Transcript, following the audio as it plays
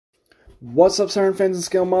What's up, Siren fans and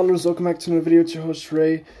scale modelers? Welcome back to another video. It's your host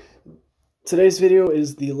Ray. Today's video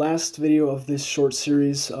is the last video of this short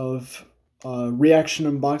series of reaction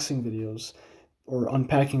unboxing videos or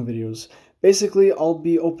unpacking videos. Basically, I'll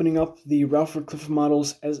be opening up the Ratcliffe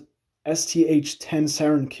Models STH-10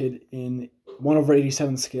 Siren kit in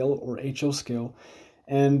 1/87 scale or HO scale.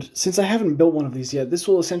 And since I haven't built one of these yet, this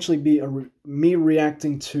will essentially be me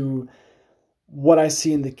reacting to what I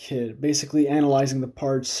see in the kit, basically analyzing the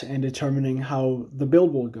parts and determining how the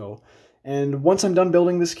build will go. And once I'm done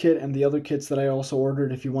building this kit and the other kits that I also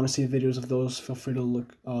ordered, if you want to see videos of those, feel free to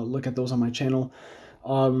look at those on my channel.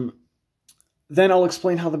 Then I'll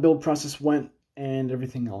explain how the build process went and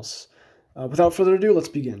everything else. Without further ado, let's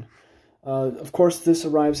begin. Of course, this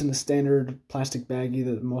arrives in the standard plastic baggie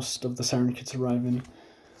that most of the Siren kits arrive in.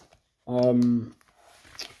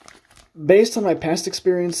 Based on my past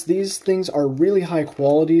experience, these things are really high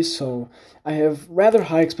quality, so I have rather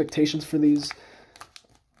high expectations for these.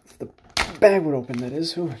 If the bag would open, that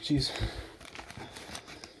is. Oh, jeez.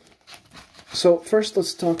 So first,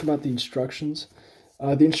 let's talk about the instructions.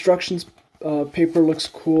 The instructions paper looks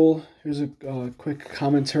cool. Here's a quick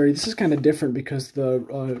commentary. This is kind of different because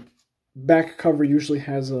the back cover usually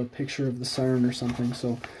has a picture of the siren or something,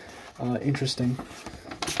 so interesting.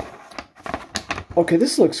 Okay,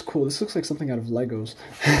 this looks cool. This looks like something out of Legos.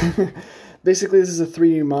 Basically, this is a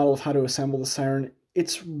 3D model of how to assemble the siren.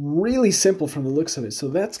 It's really simple from the looks of it, so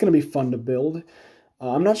that's going to be fun to build.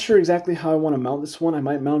 I'm not sure exactly how I want to mount this one. I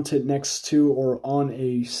might mount it next to or on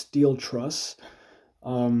a steel truss,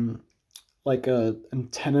 like a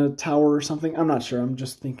antenna tower or something. I'm not sure. I'm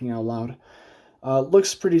just thinking out loud.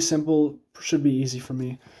 Looks pretty simple. Should be easy for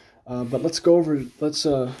me. But let's open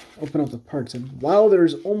up the parts. And while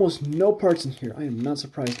there's almost no parts in here, I am not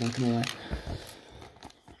surprised, not gonna lie.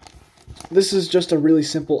 This is just a really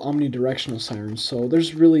simple omnidirectional siren, so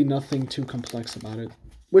there's really nothing too complex about it,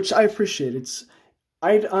 which I appreciate.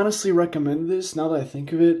 I'd honestly recommend this, now that I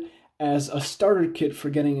think of it, as a starter kit for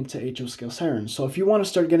getting into HO scale sirens. So if you want to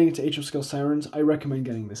start getting into HO scale sirens, I recommend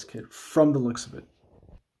getting this kit from the looks of it.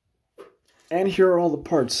 And here are all the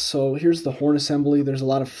parts. So here's the horn assembly. There's a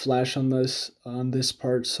lot of flash on this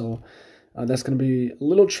part, so that's going to be a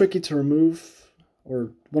little tricky to remove,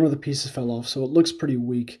 or one of the pieces fell off, so it looks pretty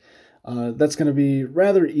weak. That's going to be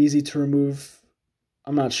rather easy to remove.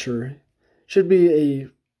 I'm not sure. Should be a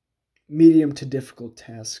medium to difficult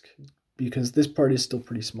task because this part is still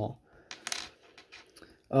pretty small.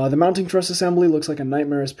 The mounting truss assembly looks like a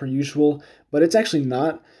nightmare as per usual, but it's actually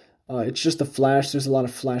not. It's just a flash. There's a lot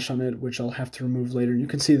of flash on it, which I'll have to remove later. You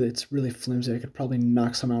can see that it's really flimsy. I could probably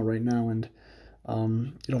knock some out right now and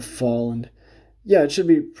it'll fall. And yeah, it should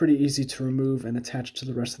be pretty easy to remove and attach to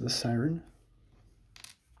the rest of the siren.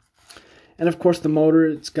 And of course the motor,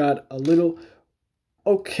 it's got a little...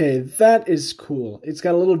 Okay, that is cool. It's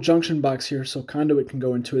got a little junction box here so conduit can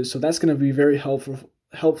go into it. So that's going to be very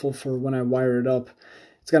helpful for when I wire it up.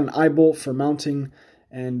 It's got an eye bolt for mounting,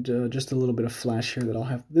 and just a little bit of flash here that I'll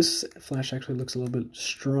have. This flash actually looks a little bit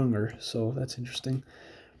stronger, so that's interesting.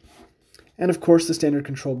 And of course, the standard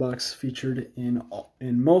control box featured in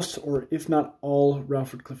most, or if not all,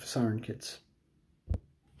 Ratcliffe Siren kits.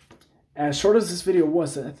 As short as this video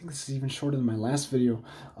was, I think this is even shorter than my last video,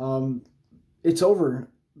 it's over.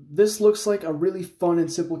 This looks like a really fun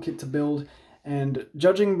and simple kit to build, and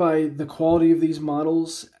judging by the quality of these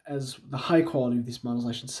models, as the high quality of these models,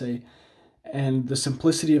 I should say, and the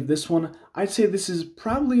simplicity of this one, I'd say this is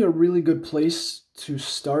probably a really good place to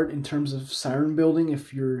start in terms of siren building.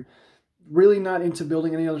 If you're really not into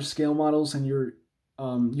building any other scale models and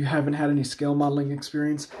you haven't had any scale modeling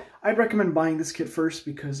experience, I'd recommend buying this kit first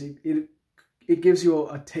because it gives you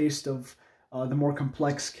a taste of the more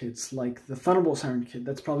complex kits, like the Thunderbolt Siren kit.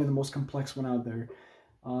 That's probably the most complex one out there.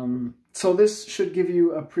 So this should give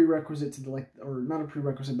you a prerequisite to or not a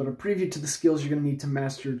prerequisite, but a preview to the skills you're going to need to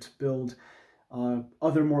master to build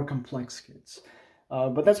other more complex kits.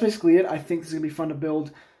 But that's basically it. I think this is going to be fun to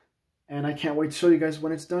build, and I can't wait to show you guys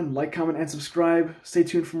when it's done. Like, comment, and subscribe. Stay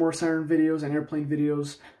tuned for more siren videos and airplane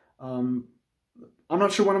videos. I'm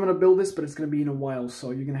not sure when I'm going to build this, but it's going to be in a while,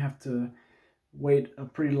 so you're going to have to wait a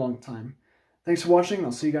pretty long time. Thanks for watching, and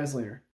I'll see you guys later.